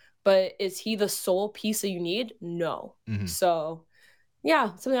sure, but is he the sole piece that you need? No. Mm-hmm. So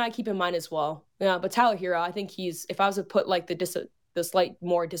yeah, something I keep in mind as well. Yeah, but Tyler Hero, I think if I was to put like the slight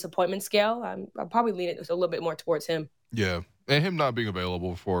more disappointment scale, I'll probably lean it a little bit more towards him. Yeah, and him not being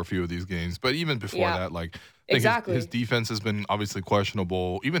available for a few of these games, but even before that, like, I think exactly, his defense has been obviously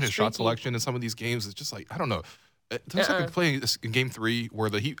questionable. Even his shot selection in some of these games is just like, I don't know. It looks like he played in Game 3 where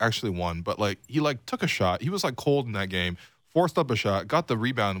the Heat actually won, but like he like took a shot. He was like cold in that game, forced up a shot, got the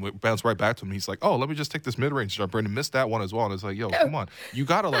rebound, bounced right back to him. He's like, oh, let me just take this mid-range jumper, and missed that one as well. And it's like, yo, come on, you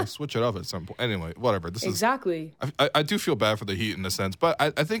gotta like switch it up at some point. Anyway, whatever. This exactly. I do feel bad for the Heat in a sense, but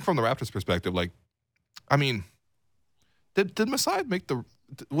I think from the Raptors' perspective, like, I mean, did Masai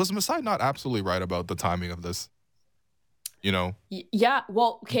was Masai not absolutely right about the timing of this? You know? Yeah.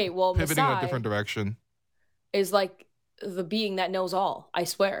 Well, okay. Well, pivoting Masai in a different direction is like the being that knows all. I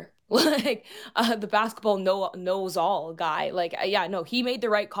swear. Like the basketball knows all guy. Like, yeah, no, he made the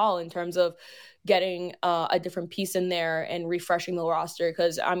right call in terms of getting a different piece in there and refreshing the roster.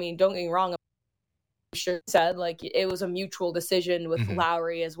 Because I mean, don't get me wrong, I'm sure said like it was a mutual decision with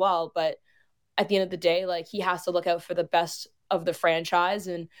Lowry as well. But at the end of the day, like he has to look out for the best of the franchise,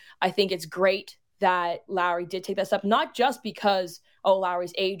 and I think it's great that Lowry did take that step, not just because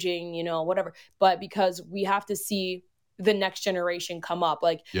Lowry's aging, whatever, but because we have to see the next generation come up.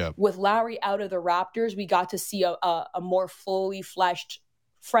 Like with Lowry out of the Raptors, we got to see a more fully fleshed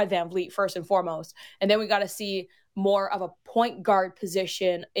Fred VanVleet first and foremost. And then we got to see more of a point guard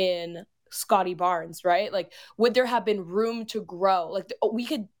position in Scotty Barnes, right? Like, would there have been room to grow? Like we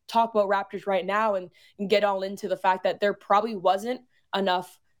could talk about Raptors right now and get all into the fact that there probably wasn't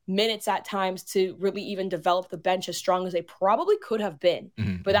enough minutes at times to really even develop the bench as strong as they probably could have been.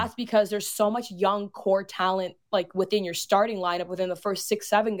 But that's because there's so much young core talent like within your starting lineup, within the first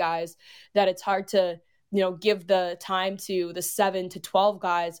 6-7 guys, that it's hard to, give the time to the 7 to 12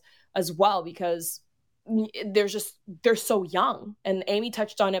 guys as well, because they're so young. And Amy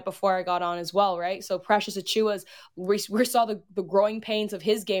touched on it before I got on as well, right? So Precious Achiuwa's, we saw the growing pains of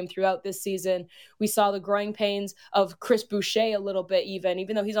his game throughout this season. We saw the growing pains of Chris Boucher a little bit,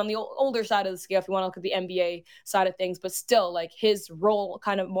 even though he's on the older side of the scale if you want to look at the NBA side of things, but still like his role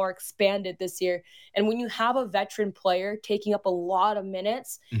kind of more expanded this year. And when you have a veteran player taking up a lot of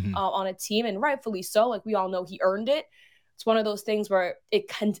minutes on a team, and rightfully so, like we all know he earned it, it's one of those things where it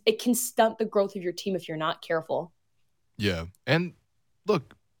can stunt the growth of your team if you're not careful. Yeah. And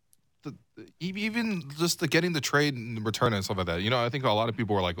look, even just getting the trade and the return and stuff like that, I think a lot of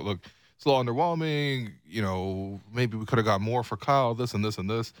people were like, look, it's a little underwhelming. Maybe we could have got more for Kyle, this and this and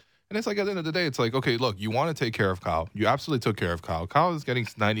this. And it's like, at the end of the day, it's like, okay, look, you want to take care of Kyle. You absolutely took care of Kyle. Kyle is getting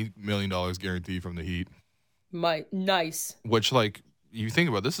 $90 million guaranteed from the Heat. Nice. Which, like, you think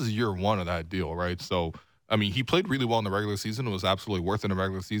about, this is year one of that deal, right? So, I mean, he played really well in the regular season. It was absolutely worth it in the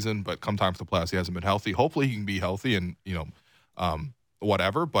regular season, but come time to playoffs, he hasn't been healthy. Hopefully he can be healthy and,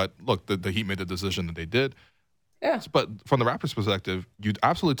 whatever. But look, the Heat made the decision that they did. Yeah. But from the Raptors' perspective, you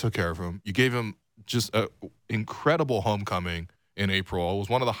absolutely took care of him. You gave him just an incredible homecoming in April. It was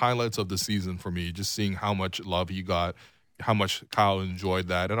one of the highlights of the season for me, just seeing how much love he got, how much Kyle enjoyed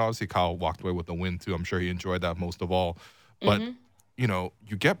that. And obviously Kyle walked away with the win too. I'm sure he enjoyed that most of all. But,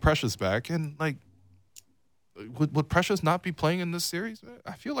 you get Precious back, and like, would Precious not be playing in this series?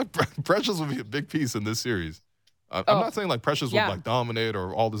 I feel like Precious would be a big piece in this series. I'm not saying like Precious would like dominate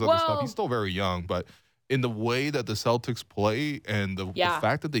or all this other stuff. He's still very young, but in the way that the Celtics play and the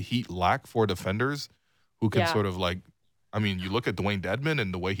fact that the Heat lack for defenders who can sort of like, I mean, you look at Dwayne Dedmon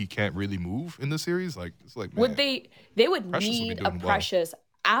and the way he can't really move in the series. Like, it's like, man, they would need a Precious,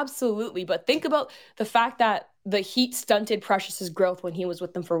 absolutely. But think about the fact that the Heat stunted Precious's growth when he was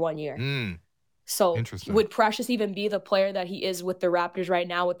with them for 1 year. So would Precious even be the player that he is with the Raptors right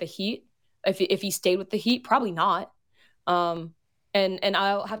now with the Heat? If he stayed with the Heat, probably not. And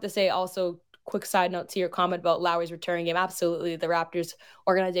I'll have to say also, quick side note to your comment about Lowry's return game. Absolutely, the Raptors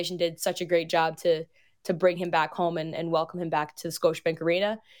organization did such a great job to bring him back home and welcome him back to the Scotiabank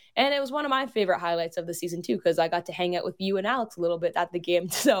Arena. And it was one of my favorite highlights of the season too, because I got to hang out with you and Alex a little bit at the game.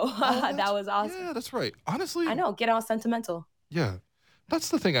 So that was awesome. Yeah, that's right. Honestly, I know, get all sentimental. Yeah. That's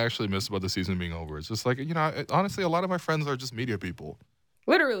the thing I actually miss about the season being over. It's just like, honestly, a lot of my friends are just media people.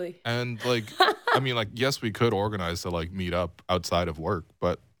 Literally. And like, I mean, like, yes, we could organize to like meet up outside of work,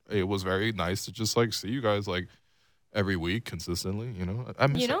 but it was very nice to just like see you guys like every week consistently. I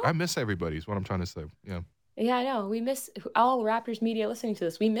miss everybody is what I'm trying to say. Yeah. Yeah, I know. We miss all Raptors media listening to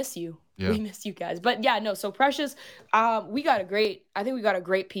this. We miss you. We miss you guys. But yeah, no. So Precious, I think we got a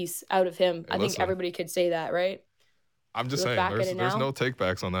great piece out of him. Hey, I think everybody could say that, right? I'm just saying, there's no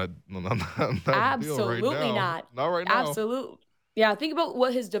takebacks on that Absolutely deal right now. not. Not right now. Absolutely. Yeah, think about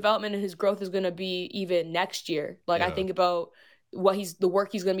what his development and his growth is going to be even next year. Like, I think about the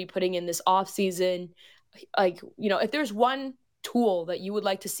work he's going to be putting in this off season. Like, if there's one tool that you would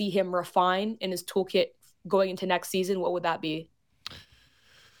like to see him refine in his toolkit going into next season, what would that be?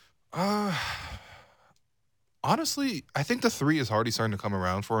 Honestly, I think the 3 is already starting to come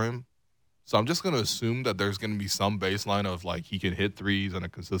around for him. So I'm just going to assume that there's going to be some baseline of, like, he can hit threes on a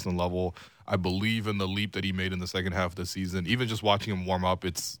consistent level. I believe in the leap that he made in the second half of the season. Even just watching him warm up,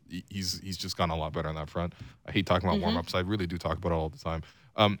 he's just gotten a lot better on that front. I hate talking about warm-ups. I really do talk about it all the time.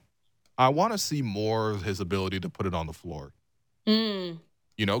 I want to see more of his ability to put it on the floor.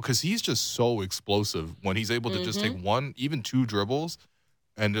 Because he's just so explosive. When he's able to just take 1, even 2 dribbles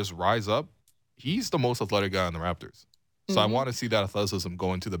and just rise up, he's the most athletic guy on the Raptors. So I want to see that athleticism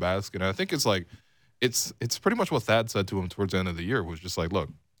go into the basket. And I think it's like, it's pretty much what Thad said to him towards the end of the year, was just like, look,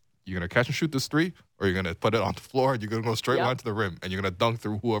 you're going to catch and shoot this 3, or you're going to put it on the floor and you're going to go straight line to the rim and you're going to dunk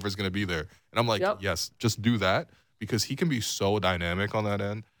through whoever's going to be there. And I'm like, yes, just do that, because he can be so dynamic on that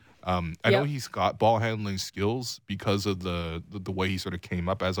end. I know he's got ball handling skills because of the way he sort of came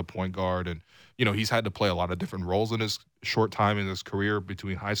up as a point guard. And, he's had to play a lot of different roles in his short time in his career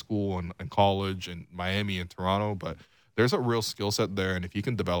between high school and college and Miami and Toronto. But there's a real skill set there. And if he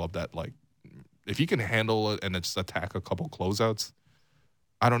can develop that, like, if he can handle it and just attack a couple closeouts,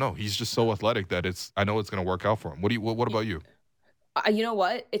 I don't know. He's just so athletic that I know it's going to work out for him. What about you? You know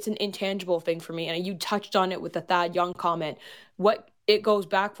what? It's an intangible thing for me. And you touched on it with the Thad Young comment. What it goes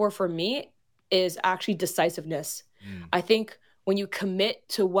back for me is actually decisiveness. I think when you commit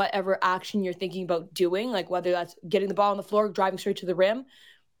to whatever action you're thinking about doing, like whether that's getting the ball on the floor, driving straight to the rim,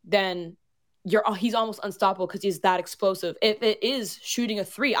 then he's almost unstoppable because he's that explosive. If it is shooting a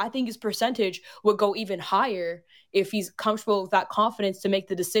 3, I think his percentage would go even higher if he's comfortable with that confidence to make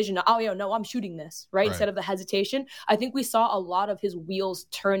the decision. I'm shooting this, right? Instead of the hesitation. I think we saw a lot of his wheels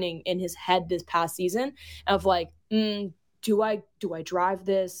turning in his head this past season of like, do I drive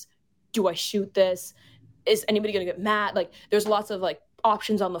this? Do I shoot this? Is anybody going to get mad? Like, there's lots of like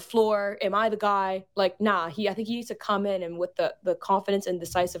options on the floor. Am I the guy? Like, nah, I think he needs to come in and with the confidence and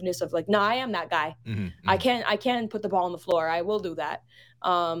decisiveness of like, nah, I am that guy. I can put the ball on the floor. I will do that.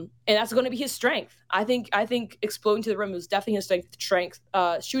 And that's going to be his strength. I think exploding to the rim is definitely his strength.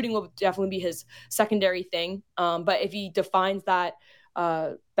 Shooting will definitely be his secondary thing. But if he defines that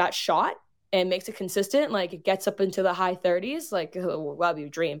shot and makes it consistent, like it gets up into the high 30s, like that'd be a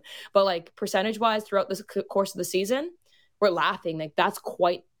dream. But like percentage wise throughout the course of the season, we're laughing. Like that's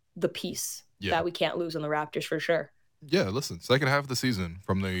quite the piece that we can't lose on the Raptors for sure. Yeah, listen, second half of the season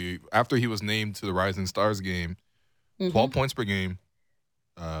after he was named to the Rising Stars game, 12 points per game,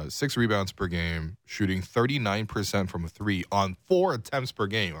 6 rebounds per game, shooting 39% from 3 on 4 attempts per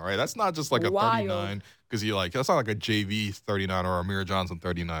game. All right, that's not just like a 39 because that's not like a JV 39 or a Amir Johnson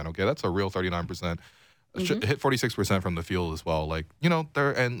 39. Okay, that's a real 39%. Hit 46% from the field as well. Like,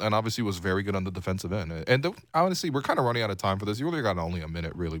 there and obviously was very good on the defensive end. And honestly, we're kind of running out of time for this. You really got only a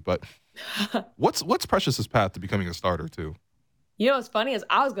minute, really. But what's Precious's path to becoming a starter too? What's funny is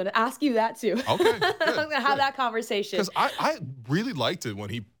I was going to ask you that too. Okay, good, I was going to have that conversation because I really liked it when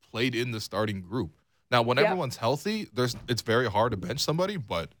he played in the starting group. Now, when everyone's healthy, it's very hard to bench somebody.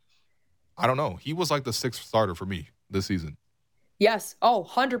 But I don't know. He was like the 6th starter for me this season. Yes.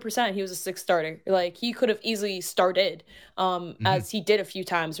 100%. He was a 6th starter. Like he could have easily started as he did a few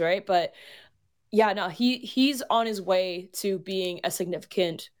times, right? But yeah, no, he's on his way to being a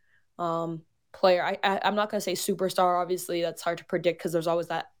significant player. I'm not going to say superstar. Obviously, that's hard to predict because there's always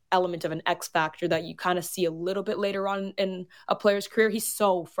that element of an X factor that you kind of see a little bit later on in a player's career. He's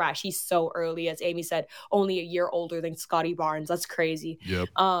so fresh. He's so early. As Amy said, only a year older than Scotty Barnes. That's crazy. Yep.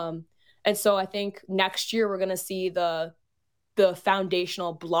 And so I think next year we're going to see the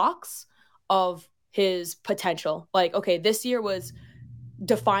foundational blocks of his potential. Like, okay, this year was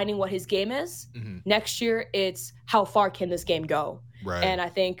defining what his game is. Next year, it's how far can this game go? Right. And I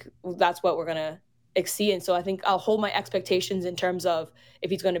think that's what we're going to see. And so I think I'll hold my expectations in terms of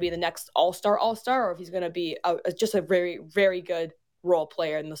if he's going to be the next all-star, or if he's going to be just a very, very good role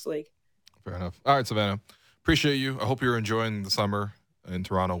player in this league. Fair enough. All right, Savannah. Appreciate you. I hope you're enjoying the summer in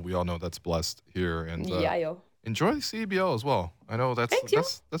Toronto. We all know that's blessed here. And enjoy CBL as well. I know that's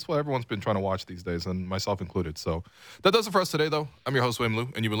what everyone's been trying to watch these days, and myself included. So that does it for us today, though. I'm your host, Wayne Liu,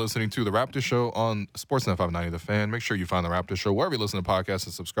 and you've been listening to The Raptors Show on Sportsnet 590 The Fan. Make sure you find The Raptors Show wherever you listen to podcasts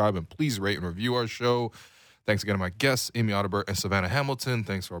and subscribe, and please rate and review our show. Thanks again to my guests, Amy Audibert and Savannah Hamilton.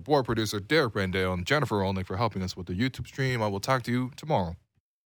 Thanks to our board producer, Derek Brandale, and Jennifer Olnick for helping us with the YouTube stream. I will talk to you tomorrow.